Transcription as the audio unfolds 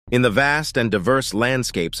In the vast and diverse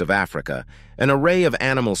landscapes of Africa, an array of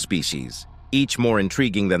animal species, each more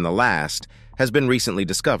intriguing than the last, has been recently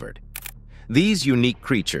discovered. These unique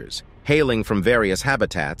creatures, hailing from various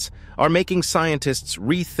habitats, are making scientists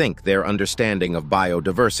rethink their understanding of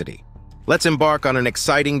biodiversity. Let's embark on an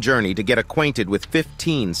exciting journey to get acquainted with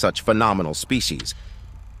 15 such phenomenal species.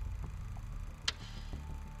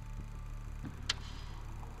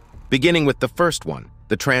 Beginning with the first one,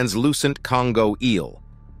 the translucent Congo eel.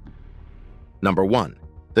 Number 1.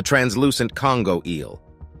 The translucent Congo eel.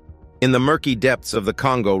 In the murky depths of the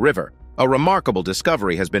Congo River, a remarkable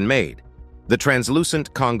discovery has been made: the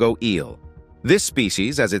translucent Congo eel. This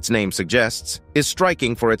species, as its name suggests, is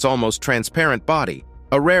striking for its almost transparent body,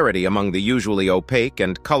 a rarity among the usually opaque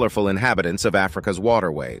and colorful inhabitants of Africa's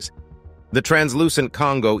waterways. The translucent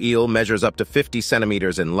Congo eel measures up to 50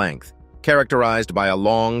 centimeters in length, characterized by a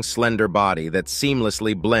long, slender body that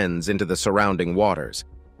seamlessly blends into the surrounding waters.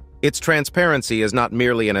 Its transparency is not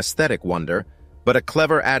merely an aesthetic wonder, but a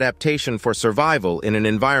clever adaptation for survival in an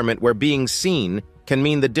environment where being seen can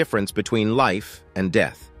mean the difference between life and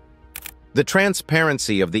death. The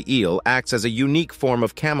transparency of the eel acts as a unique form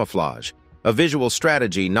of camouflage, a visual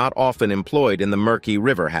strategy not often employed in the murky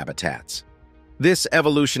river habitats. This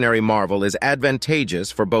evolutionary marvel is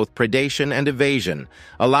advantageous for both predation and evasion,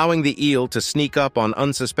 allowing the eel to sneak up on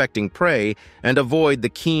unsuspecting prey and avoid the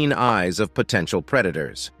keen eyes of potential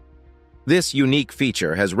predators. This unique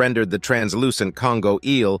feature has rendered the translucent Congo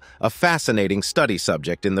eel a fascinating study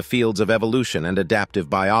subject in the fields of evolution and adaptive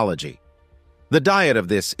biology. The diet of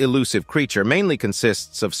this elusive creature mainly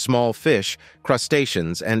consists of small fish,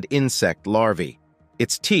 crustaceans, and insect larvae.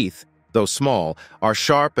 Its teeth, though small, are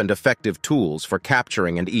sharp and effective tools for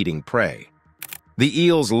capturing and eating prey. The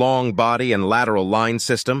eel's long body and lateral line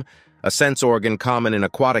system, a sense organ common in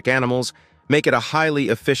aquatic animals, make it a highly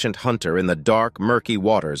efficient hunter in the dark, murky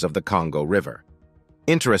waters of the Congo River.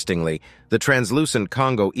 Interestingly, the translucent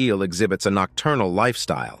Congo eel exhibits a nocturnal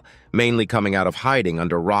lifestyle, mainly coming out of hiding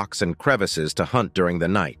under rocks and crevices to hunt during the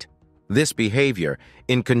night. This behavior,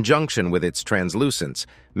 in conjunction with its translucence,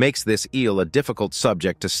 makes this eel a difficult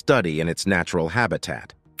subject to study in its natural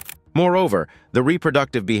habitat. Moreover, the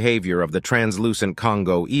reproductive behavior of the translucent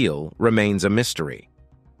Congo eel remains a mystery.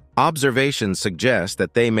 Observations suggest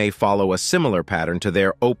that they may follow a similar pattern to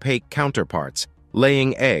their opaque counterparts,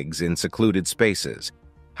 laying eggs in secluded spaces.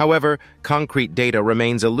 However, concrete data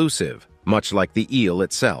remains elusive, much like the eel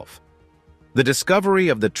itself. The discovery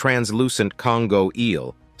of the translucent Congo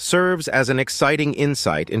eel serves as an exciting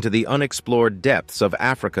insight into the unexplored depths of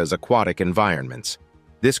Africa's aquatic environments.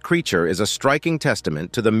 This creature is a striking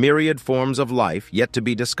testament to the myriad forms of life yet to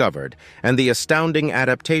be discovered and the astounding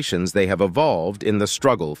adaptations they have evolved in the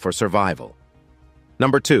struggle for survival.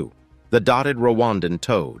 Number 2. The dotted Rwandan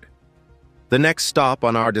toad. The next stop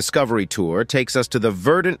on our discovery tour takes us to the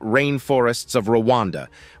verdant rainforests of Rwanda,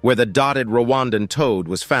 where the dotted Rwandan toad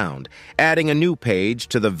was found, adding a new page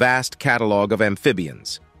to the vast catalog of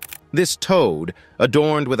amphibians. This toad,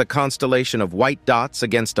 adorned with a constellation of white dots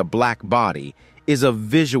against a black body, is a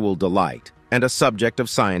visual delight and a subject of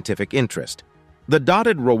scientific interest. The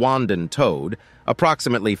dotted Rwandan toad,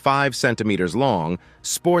 approximately 5 centimeters long,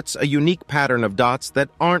 sports a unique pattern of dots that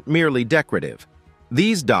aren't merely decorative.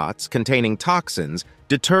 These dots, containing toxins,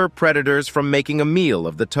 deter predators from making a meal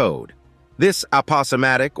of the toad. This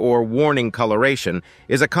aposematic or warning coloration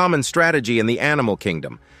is a common strategy in the animal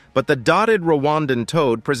kingdom, but the dotted Rwandan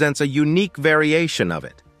toad presents a unique variation of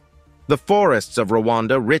it. The forests of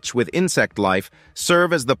Rwanda, rich with insect life,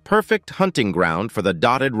 serve as the perfect hunting ground for the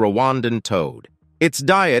dotted Rwandan toad. Its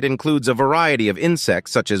diet includes a variety of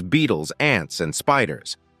insects such as beetles, ants, and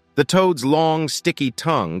spiders. The toad's long, sticky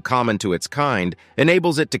tongue, common to its kind,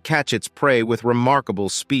 enables it to catch its prey with remarkable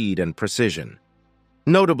speed and precision.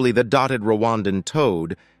 Notably, the dotted Rwandan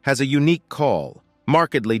toad has a unique call,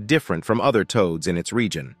 markedly different from other toads in its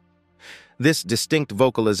region. This distinct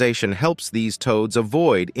vocalization helps these toads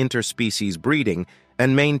avoid interspecies breeding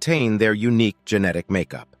and maintain their unique genetic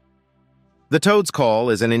makeup. The toad's call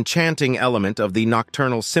is an enchanting element of the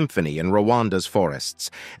nocturnal symphony in Rwanda's forests,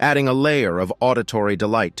 adding a layer of auditory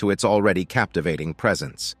delight to its already captivating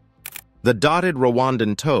presence. The dotted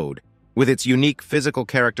Rwandan toad, with its unique physical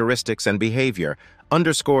characteristics and behavior,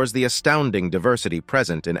 underscores the astounding diversity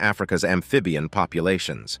present in Africa's amphibian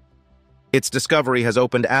populations. Its discovery has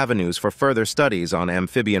opened avenues for further studies on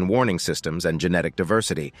amphibian warning systems and genetic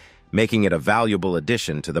diversity, making it a valuable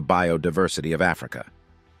addition to the biodiversity of Africa.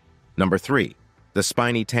 Number 3. The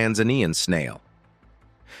spiny Tanzanian snail.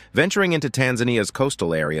 Venturing into Tanzania's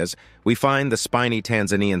coastal areas, we find the spiny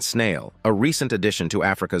Tanzanian snail, a recent addition to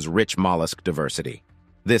Africa's rich mollusk diversity.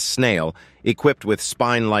 This snail, equipped with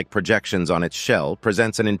spine-like projections on its shell,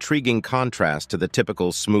 presents an intriguing contrast to the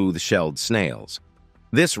typical smooth-shelled snails.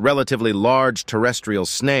 This relatively large terrestrial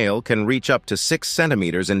snail can reach up to 6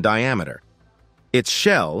 centimeters in diameter. Its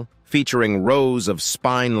shell, featuring rows of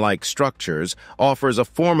spine-like structures, offers a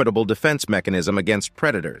formidable defense mechanism against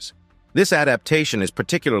predators. This adaptation is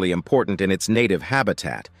particularly important in its native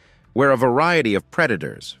habitat, where a variety of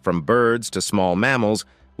predators, from birds to small mammals,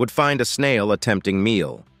 would find a snail a tempting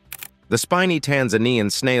meal. The spiny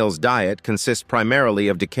Tanzanian snail's diet consists primarily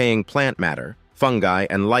of decaying plant matter, fungi,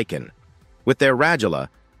 and lichen. With their radula,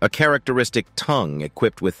 a characteristic tongue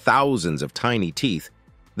equipped with thousands of tiny teeth,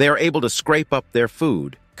 they are able to scrape up their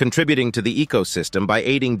food, contributing to the ecosystem by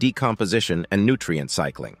aiding decomposition and nutrient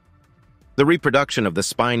cycling. The reproduction of the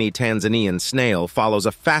spiny Tanzanian snail follows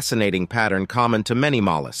a fascinating pattern common to many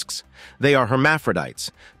mollusks. They are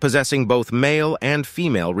hermaphrodites, possessing both male and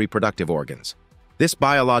female reproductive organs. This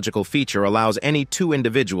biological feature allows any two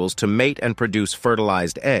individuals to mate and produce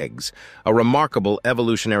fertilized eggs, a remarkable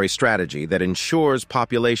evolutionary strategy that ensures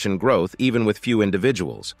population growth even with few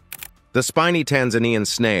individuals. The spiny Tanzanian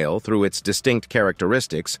snail, through its distinct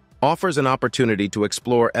characteristics, offers an opportunity to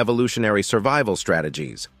explore evolutionary survival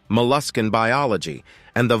strategies, molluscan biology,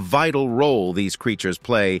 and the vital role these creatures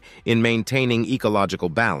play in maintaining ecological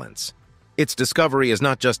balance. Its discovery is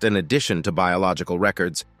not just an addition to biological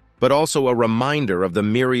records, but also a reminder of the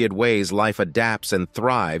myriad ways life adapts and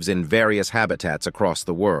thrives in various habitats across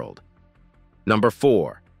the world. Number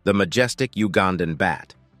 4. The majestic Ugandan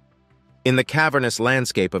bat. In the cavernous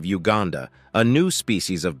landscape of Uganda, a new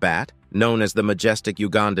species of bat, known as the majestic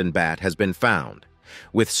Ugandan bat, has been found.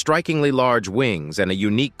 With strikingly large wings and a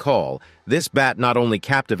unique call, this bat not only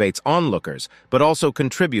captivates onlookers, but also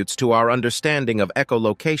contributes to our understanding of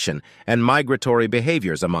echolocation and migratory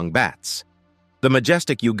behaviors among bats. The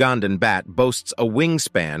majestic Ugandan bat boasts a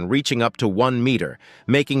wingspan reaching up to 1 meter,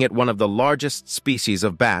 making it one of the largest species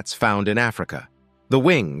of bats found in Africa. The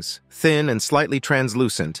wings, thin and slightly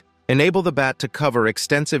translucent, enable the bat to cover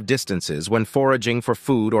extensive distances when foraging for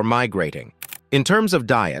food or migrating. In terms of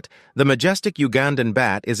diet, the majestic Ugandan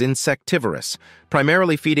bat is insectivorous,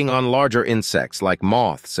 primarily feeding on larger insects like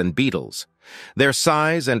moths and beetles. Their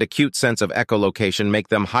size and acute sense of echolocation make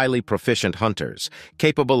them highly proficient hunters,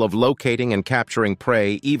 capable of locating and capturing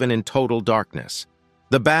prey even in total darkness.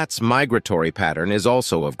 The bat's migratory pattern is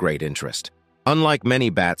also of great interest. Unlike many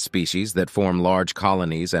bat species that form large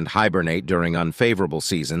colonies and hibernate during unfavorable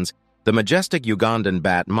seasons, the majestic Ugandan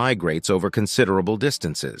bat migrates over considerable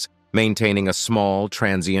distances, maintaining a small,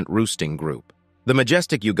 transient roosting group. The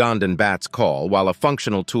majestic Ugandan bat's call, while a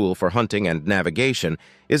functional tool for hunting and navigation,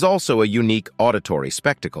 is also a unique auditory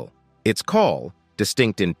spectacle. Its call,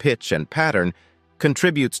 distinct in pitch and pattern,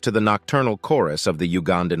 contributes to the nocturnal chorus of the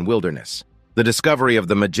Ugandan wilderness. The discovery of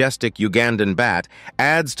the majestic Ugandan bat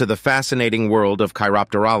adds to the fascinating world of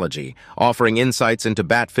chiropterology, offering insights into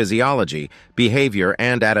bat physiology, behavior,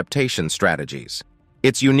 and adaptation strategies.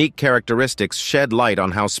 Its unique characteristics shed light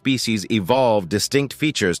on how species evolve distinct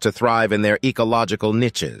features to thrive in their ecological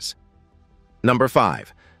niches. Number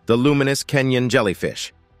 5. The luminous Kenyan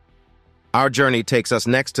jellyfish. Our journey takes us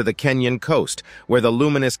next to the Kenyan coast, where the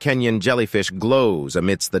luminous Kenyan jellyfish glows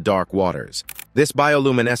amidst the dark waters. This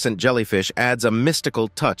bioluminescent jellyfish adds a mystical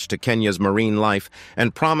touch to Kenya's marine life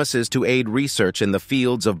and promises to aid research in the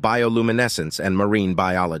fields of bioluminescence and marine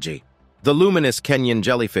biology. The luminous Kenyan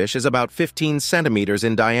jellyfish is about 15 centimeters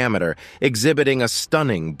in diameter, exhibiting a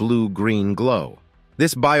stunning blue-green glow.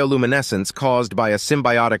 This bioluminescence, caused by a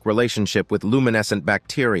symbiotic relationship with luminescent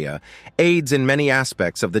bacteria, aids in many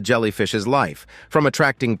aspects of the jellyfish's life, from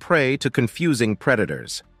attracting prey to confusing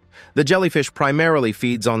predators. The jellyfish primarily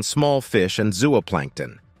feeds on small fish and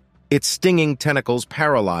zooplankton. Its stinging tentacles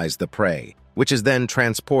paralyze the prey, which is then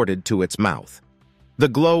transported to its mouth. The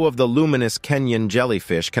glow of the luminous Kenyan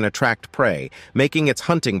jellyfish can attract prey, making its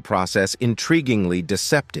hunting process intriguingly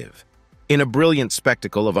deceptive. In a brilliant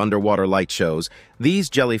spectacle of underwater light shows, these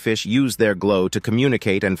jellyfish use their glow to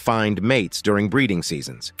communicate and find mates during breeding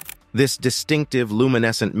seasons. This distinctive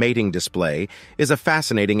luminescent mating display is a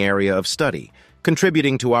fascinating area of study,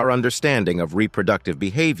 contributing to our understanding of reproductive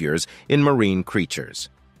behaviors in marine creatures.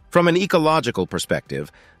 From an ecological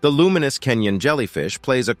perspective, the luminous Kenyan jellyfish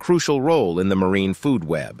plays a crucial role in the marine food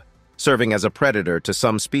web, serving as a predator to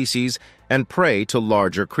some species and prey to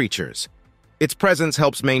larger creatures. Its presence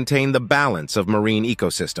helps maintain the balance of marine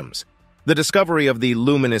ecosystems. The discovery of the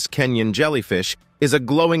luminous Kenyan jellyfish is a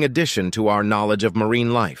glowing addition to our knowledge of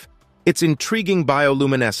marine life. Its intriguing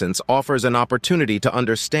bioluminescence offers an opportunity to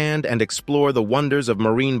understand and explore the wonders of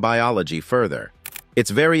marine biology further. Its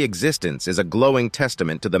very existence is a glowing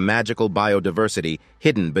testament to the magical biodiversity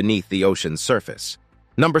hidden beneath the ocean's surface.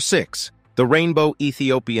 Number 6. The rainbow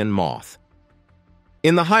Ethiopian moth.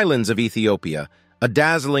 In the highlands of Ethiopia, a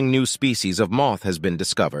dazzling new species of moth has been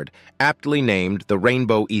discovered, aptly named the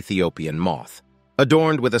rainbow Ethiopian moth.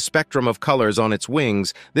 Adorned with a spectrum of colors on its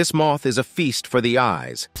wings, this moth is a feast for the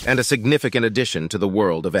eyes and a significant addition to the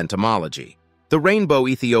world of entomology. The rainbow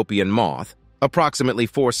Ethiopian moth, approximately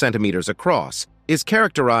 4 centimeters across, is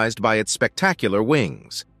characterized by its spectacular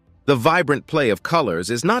wings. The vibrant play of colors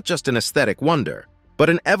is not just an aesthetic wonder, but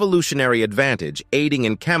an evolutionary advantage aiding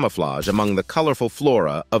in camouflage among the colorful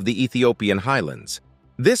flora of the Ethiopian highlands.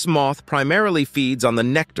 This moth primarily feeds on the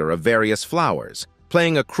nectar of various flowers,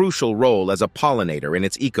 playing a crucial role as a pollinator in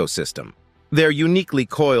its ecosystem. Their uniquely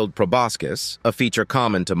coiled proboscis, a feature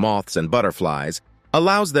common to moths and butterflies,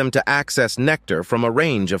 allows them to access nectar from a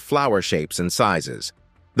range of flower shapes and sizes.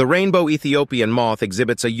 The rainbow Ethiopian moth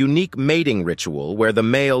exhibits a unique mating ritual where the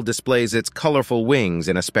male displays its colorful wings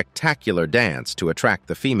in a spectacular dance to attract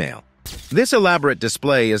the female. This elaborate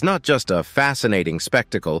display is not just a fascinating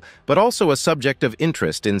spectacle, but also a subject of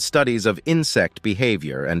interest in studies of insect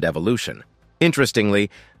behavior and evolution.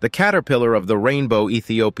 Interestingly, the caterpillar of the rainbow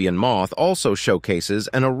Ethiopian moth also showcases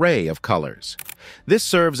an array of colors. This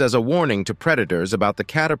serves as a warning to predators about the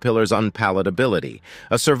caterpillar's unpalatability,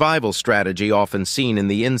 a survival strategy often seen in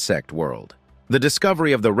the insect world. The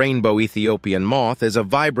discovery of the rainbow Ethiopian moth is a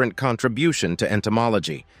vibrant contribution to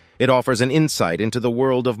entomology. It offers an insight into the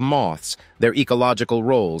world of moths, their ecological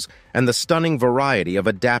roles, and the stunning variety of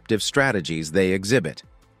adaptive strategies they exhibit.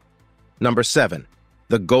 Number 7.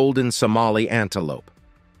 The golden Somali antelope.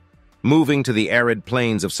 Moving to the arid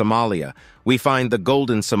plains of Somalia, we find the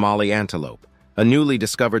golden Somali antelope, a newly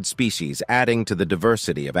discovered species adding to the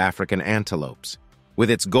diversity of African antelopes.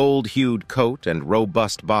 With its gold-hued coat and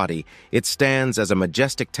robust body, it stands as a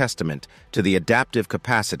majestic testament to the adaptive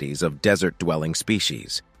capacities of desert-dwelling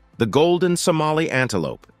species. The golden Somali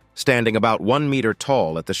antelope, standing about 1 meter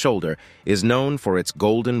tall at the shoulder, is known for its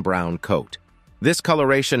golden-brown coat. This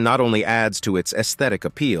coloration not only adds to its aesthetic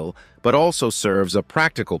appeal, but also serves a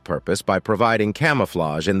practical purpose by providing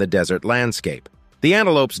camouflage in the desert landscape. The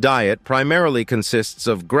antelope's diet primarily consists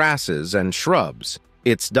of grasses and shrubs,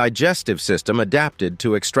 its digestive system adapted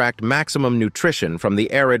to extract maximum nutrition from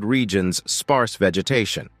the arid region's sparse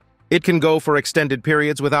vegetation. It can go for extended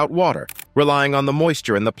periods without water, relying on the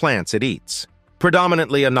moisture in the plants it eats.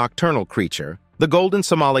 Predominantly a nocturnal creature, the golden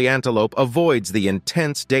Somali antelope avoids the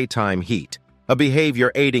intense daytime heat, a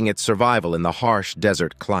behavior aiding its survival in the harsh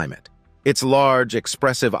desert climate. Its large,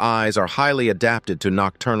 expressive eyes are highly adapted to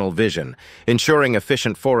nocturnal vision, ensuring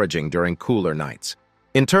efficient foraging during cooler nights.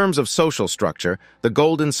 In terms of social structure, the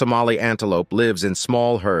golden Somali antelope lives in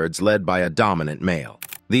small herds led by a dominant male.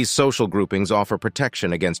 These social groupings offer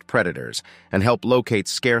protection against predators and help locate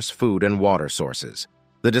scarce food and water sources.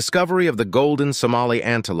 The discovery of the golden Somali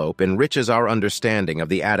antelope enriches our understanding of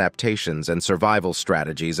the adaptations and survival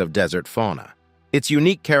strategies of desert fauna. Its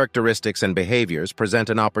unique characteristics and behaviors present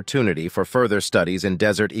an opportunity for further studies in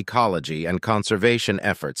desert ecology and conservation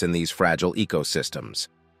efforts in these fragile ecosystems.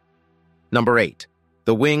 Number 8.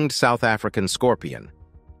 The winged South African scorpion.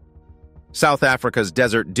 South Africa's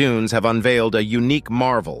desert dunes have unveiled a unique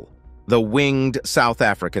marvel, the winged South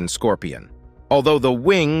African scorpion. Although the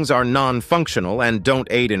wings are non-functional and don't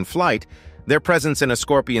aid in flight, their presence in a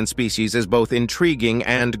scorpion species is both intriguing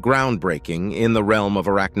and groundbreaking in the realm of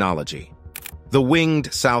arachnology. The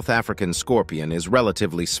winged South African scorpion is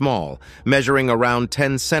relatively small, measuring around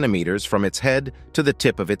 10 centimeters from its head to the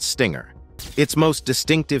tip of its stinger. Its most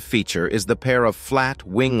distinctive feature is the pair of flat,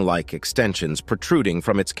 wing-like extensions protruding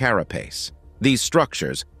from its carapace. These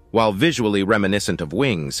structures, while visually reminiscent of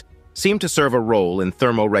wings, seem to serve a role in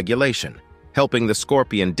thermoregulation, helping the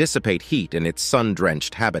scorpion dissipate heat in its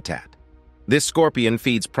sun-drenched habitat. This scorpion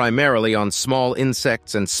feeds primarily on small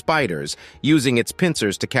insects and spiders, using its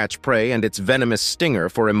pincers to catch prey and its venomous stinger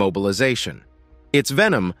for immobilization. Its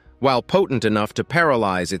venom, while potent enough to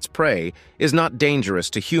paralyze its prey, is not dangerous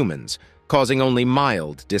to humans, causing only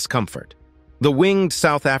mild discomfort. The winged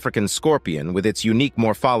South African scorpion, with its unique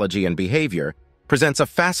morphology and behavior, presents a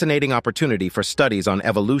fascinating opportunity for studies on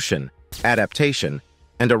evolution, adaptation,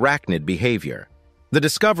 and arachnid behavior. The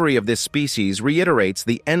discovery of this species reiterates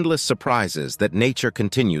the endless surprises that nature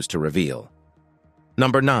continues to reveal.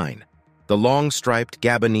 Number 9. The long-striped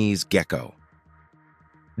Gabonese gecko.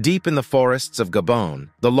 Deep in the forests of Gabon,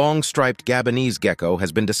 the long-striped Gabonese gecko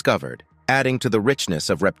has been discovered, adding to the richness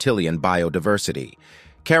of reptilian biodiversity.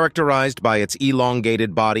 Characterized by its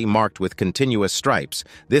elongated body marked with continuous stripes,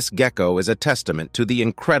 this gecko is a testament to the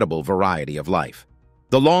incredible variety of life.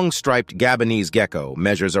 The long-striped Gabonese gecko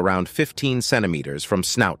measures around 15 centimeters from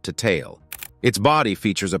snout to tail. Its body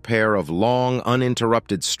features a pair of long,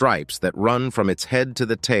 uninterrupted stripes that run from its head to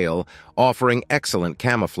the tail, offering excellent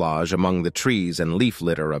camouflage among the trees and leaf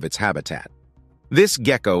litter of its habitat. This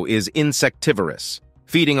gecko is insectivorous,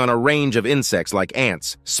 feeding on a range of insects like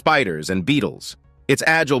ants, spiders, and beetles. Its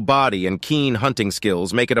agile body and keen hunting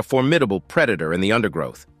skills make it a formidable predator in the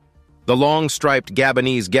undergrowth. The long-striped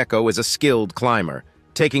Gabonese gecko is a skilled climber,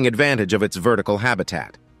 taking advantage of its vertical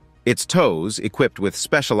habitat. Its toes, equipped with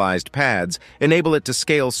specialized pads, enable it to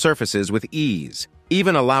scale surfaces with ease,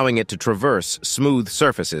 even allowing it to traverse smooth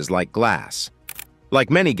surfaces like glass. Like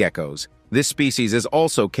many geckos, this species is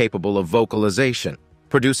also capable of vocalization,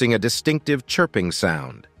 producing a distinctive chirping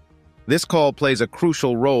sound. This call plays a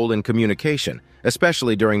crucial role in communication,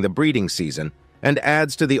 especially during the breeding season, and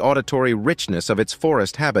adds to the auditory richness of its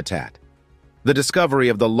forest habitat. The discovery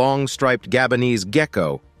of the long-striped Gabonese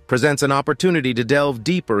gecko presents an opportunity to delve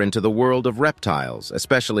deeper into the world of reptiles,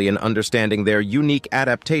 especially in understanding their unique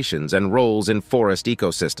adaptations and roles in forest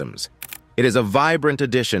ecosystems. It is a vibrant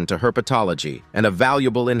addition to herpetology and a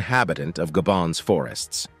valuable inhabitant of Gabon's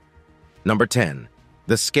forests. Number 10.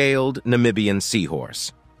 The scaled Namibian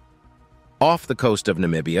seahorse. Off the coast of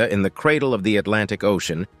Namibia, in the cradle of the Atlantic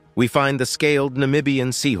Ocean, we find the scaled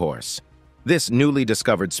Namibian seahorse. This newly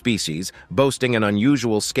discovered species, boasting an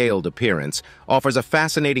unusual scaled appearance, offers a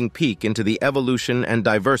fascinating peek into the evolution and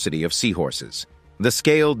diversity of seahorses. The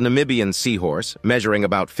scaled Namibian seahorse, measuring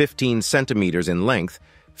about 15 centimeters in length,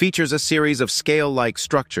 features a series of scale-like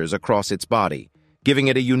structures across its body, giving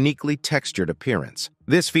it a uniquely textured appearance.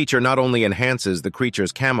 This feature not only enhances the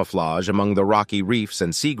creature's camouflage among the rocky reefs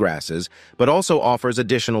and seagrasses, but also offers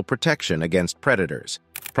additional protection against predators.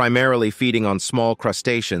 Primarily feeding on small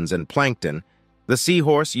crustaceans and plankton, the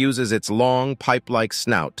seahorse uses its long, pipe-like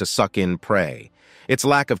snout to suck in prey. Its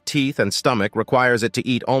lack of teeth and stomach requires it to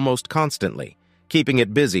eat almost constantly, keeping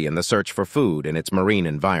it busy in the search for food in its marine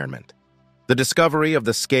environment. The discovery of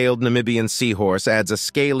the scaled Namibian seahorse adds a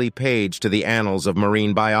scaly page to the annals of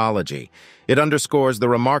marine biology. It underscores the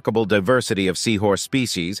remarkable diversity of seahorse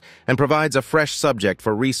species and provides a fresh subject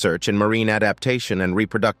for research in marine adaptation and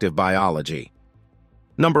reproductive biology.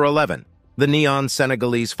 Number 11. The neon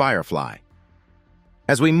Senegalese firefly.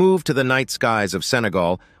 As we move to the night skies of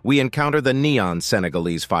Senegal, we encounter the neon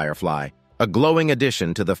Senegalese firefly, a glowing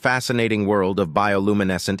addition to the fascinating world of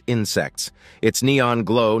bioluminescent insects. Its neon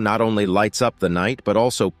glow not only lights up the night, but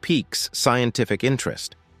also piques scientific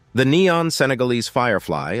interest. The neon Senegalese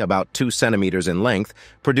firefly, about 2 centimeters in length,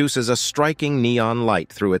 produces a striking neon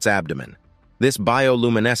light through its abdomen. This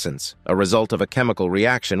bioluminescence, a result of a chemical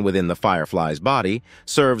reaction within the firefly's body,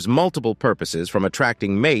 serves multiple purposes from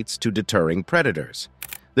attracting mates to deterring predators.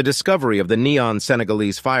 The discovery of the neon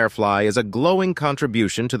Senegalese firefly is a glowing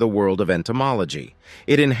contribution to the world of entomology.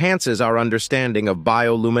 It enhances our understanding of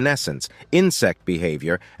bioluminescence, insect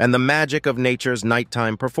behavior, and the magic of nature's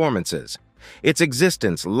nighttime performances. Its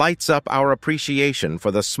existence lights up our appreciation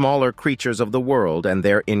for the smaller creatures of the world and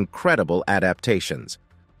their incredible adaptations.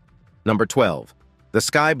 Number 12. The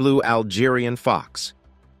sky blue Algerian fox.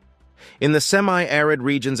 In the semi-arid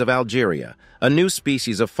regions of Algeria, a new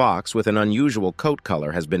species of fox with an unusual coat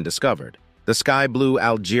color has been discovered, the sky blue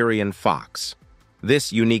Algerian fox.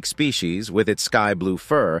 This unique species, with its sky blue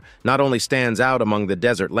fur, not only stands out among the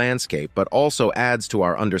desert landscape, but also adds to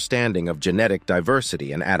our understanding of genetic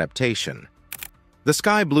diversity and adaptation. The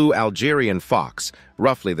sky blue Algerian fox,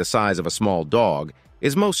 roughly the size of a small dog,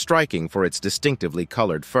 is most striking for its distinctively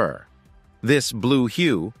colored fur. This blue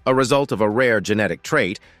hue, a result of a rare genetic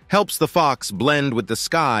trait, helps the fox blend with the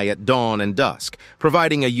sky at dawn and dusk,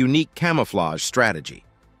 providing a unique camouflage strategy.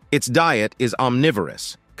 Its diet is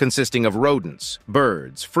omnivorous, consisting of rodents,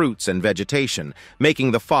 birds, fruits, and vegetation,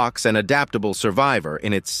 making the fox an adaptable survivor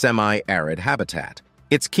in its semi-arid habitat.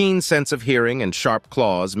 Its keen sense of hearing and sharp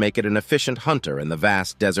claws make it an efficient hunter in the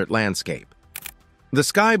vast desert landscape. The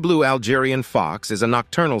sky blue Algerian fox is a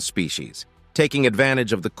nocturnal species, taking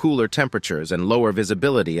advantage of the cooler temperatures and lower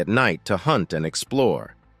visibility at night to hunt and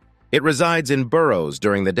explore. It resides in burrows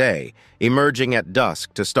during the day, emerging at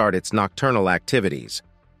dusk to start its nocturnal activities.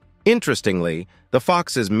 Interestingly, the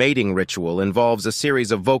fox's mating ritual involves a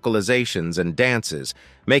series of vocalizations and dances,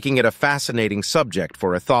 making it a fascinating subject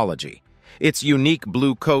for ethology. Its unique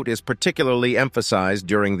blue coat is particularly emphasized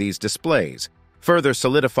during these displays, further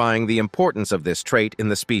solidifying the importance of this trait in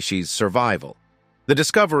the species' survival. The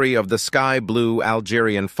discovery of the sky blue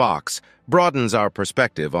Algerian fox broadens our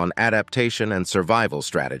perspective on adaptation and survival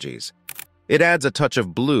strategies. It adds a touch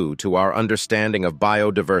of blue to our understanding of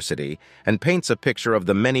biodiversity and paints a picture of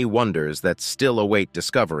the many wonders that still await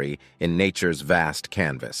discovery in nature's vast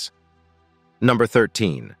canvas. Number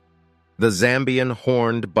 13. The Zambian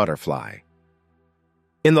horned butterfly.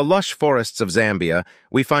 In the lush forests of Zambia,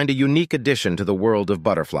 we find a unique addition to the world of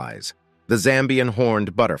butterflies, the Zambian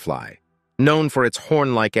horned butterfly. Known for its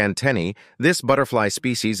horn-like antennae, this butterfly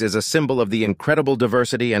species is a symbol of the incredible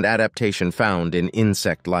diversity and adaptation found in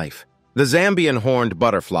insect life. The Zambian horned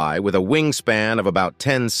butterfly, with a wingspan of about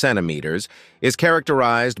 10 centimeters, is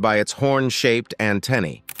characterized by its horn-shaped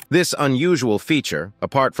antennae. This unusual feature,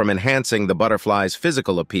 apart from enhancing the butterfly's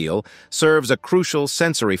physical appeal, serves a crucial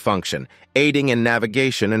sensory function, aiding in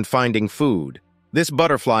navigation and finding food. This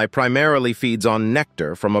butterfly primarily feeds on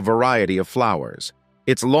nectar from a variety of flowers.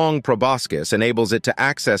 Its long proboscis enables it to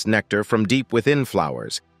access nectar from deep within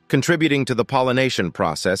flowers, contributing to the pollination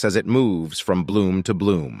process as it moves from bloom to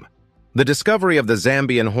bloom. The discovery of the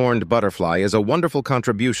Zambian horned butterfly is a wonderful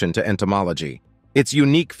contribution to entomology. Its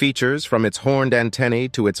unique features, from its horned antennae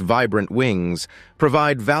to its vibrant wings,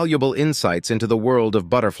 provide valuable insights into the world of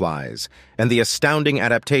butterflies and the astounding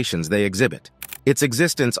adaptations they exhibit. Its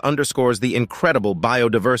existence underscores the incredible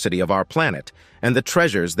biodiversity of our planet and the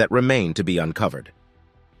treasures that remain to be uncovered.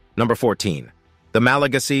 Number 14. The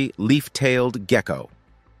Malagasy leaf-tailed gecko.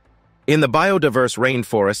 In the biodiverse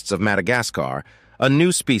rainforests of Madagascar, a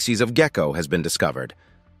new species of gecko has been discovered,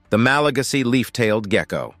 the Malagasy leaf-tailed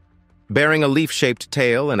gecko. Bearing a leaf-shaped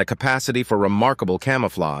tail and a capacity for remarkable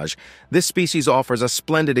camouflage, this species offers a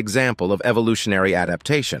splendid example of evolutionary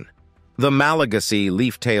adaptation. The Malagasy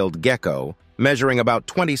leaf-tailed gecko, measuring about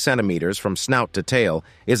 20 centimeters from snout to tail,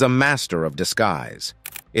 is a master of disguise.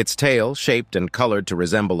 Its tail, shaped and colored to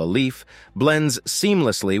resemble a leaf, blends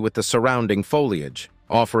seamlessly with the surrounding foliage,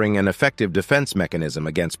 offering an effective defense mechanism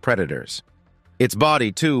against predators. Its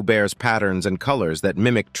body, too, bears patterns and colors that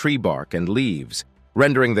mimic tree bark and leaves,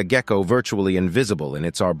 rendering the gecko virtually invisible in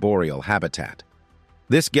its arboreal habitat.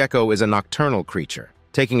 This gecko is a nocturnal creature,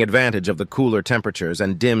 taking advantage of the cooler temperatures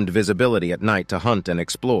and dimmed visibility at night to hunt and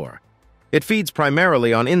explore. It feeds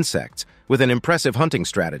primarily on insects, with an impressive hunting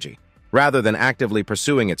strategy. Rather than actively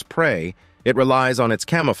pursuing its prey, it relies on its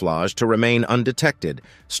camouflage to remain undetected,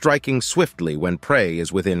 striking swiftly when prey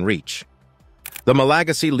is within reach. The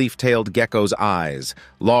Malagasy leaf-tailed gecko's eyes,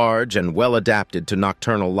 large and well-adapted to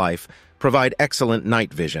nocturnal life, provide excellent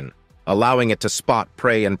night vision, allowing it to spot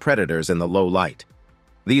prey and predators in the low light.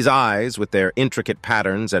 These eyes, with their intricate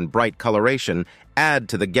patterns and bright coloration, add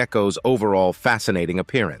to the gecko's overall fascinating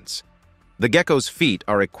appearance. The gecko's feet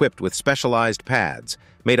are equipped with specialized pads,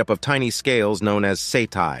 made up of tiny scales known as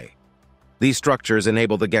setae. These structures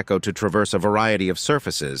enable the gecko to traverse a variety of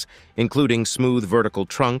surfaces, including smooth vertical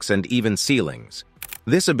trunks and even ceilings.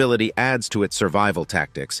 This ability adds to its survival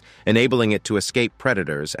tactics, enabling it to escape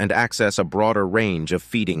predators and access a broader range of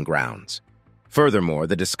feeding grounds. Furthermore,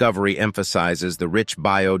 the discovery emphasizes the rich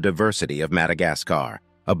biodiversity of Madagascar,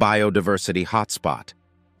 a biodiversity hotspot.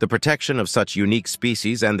 The protection of such unique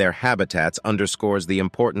species and their habitats underscores the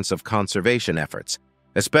importance of conservation efforts,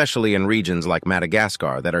 especially in regions like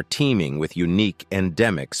Madagascar that are teeming with unique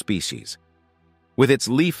endemic species. With its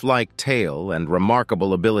leaf-like tail and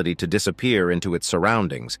remarkable ability to disappear into its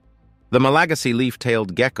surroundings, the Malagasy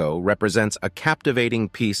leaf-tailed gecko represents a captivating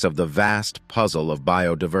piece of the vast puzzle of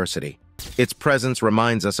biodiversity. Its presence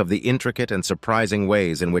reminds us of the intricate and surprising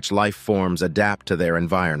ways in which life forms adapt to their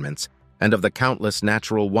environments and of the countless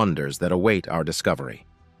natural wonders that await our discovery.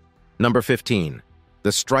 Number 15.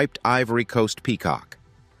 The striped Ivory Coast peacock.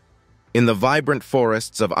 In the vibrant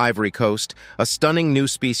forests of Ivory Coast, a stunning new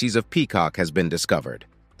species of peacock has been discovered,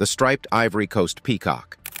 the striped Ivory Coast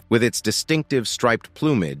peacock. With its distinctive striped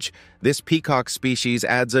plumage, this peacock species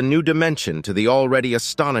adds a new dimension to the already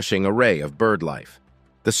astonishing array of bird life.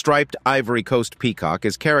 The striped Ivory Coast peacock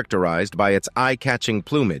is characterized by its eye-catching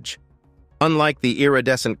plumage. Unlike the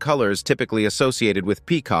iridescent colors typically associated with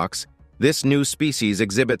peacocks, this new species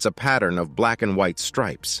exhibits a pattern of black and white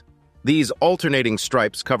stripes. These alternating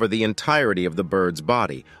stripes cover the entirety of the bird's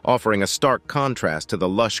body, offering a stark contrast to the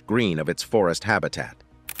lush green of its forest habitat.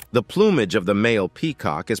 The plumage of the male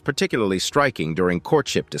peacock is particularly striking during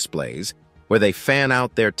courtship displays, where they fan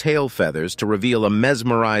out their tail feathers to reveal a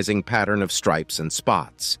mesmerizing pattern of stripes and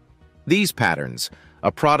spots. These patterns,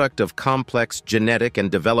 a product of complex genetic and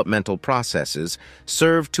developmental processes,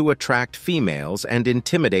 serve to attract females and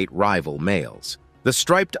intimidate rival males. The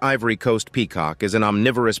striped Ivory Coast peacock is an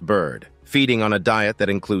omnivorous bird, feeding on a diet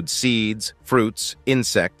that includes seeds, fruits,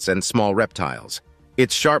 insects, and small reptiles.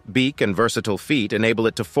 Its sharp beak and versatile feet enable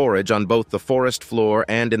it to forage on both the forest floor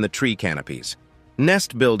and in the tree canopies.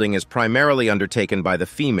 Nest building is primarily undertaken by the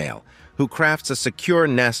female, who crafts a secure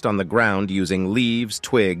nest on the ground using leaves,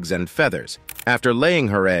 twigs, and feathers. After laying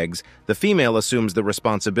her eggs, the female assumes the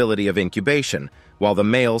responsibility of incubation, while the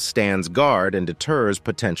male stands guard and deters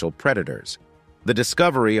potential predators. The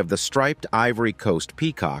discovery of the striped Ivory Coast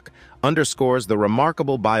peacock underscores the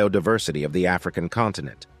remarkable biodiversity of the African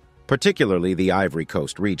continent, particularly the Ivory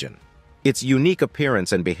Coast region. Its unique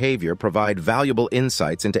appearance and behavior provide valuable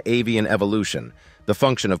insights into avian evolution, the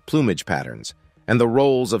function of plumage patterns, and the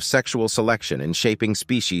roles of sexual selection in shaping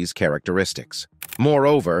species characteristics.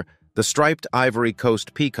 Moreover, the striped Ivory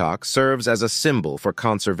Coast peacock serves as a symbol for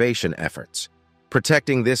conservation efforts.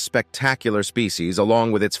 Protecting this spectacular species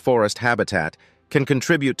along with its forest habitat can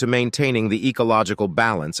contribute to maintaining the ecological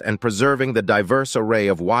balance and preserving the diverse array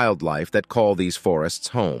of wildlife that call these forests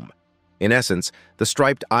home. In essence, the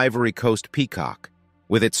striped Ivory Coast peacock,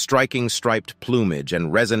 with its striking striped plumage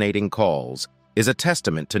and resonating calls, is a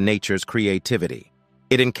testament to nature's creativity.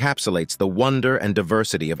 It encapsulates the wonder and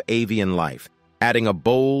diversity of avian life, adding a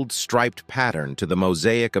bold, striped pattern to the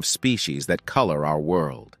mosaic of species that color our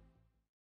world.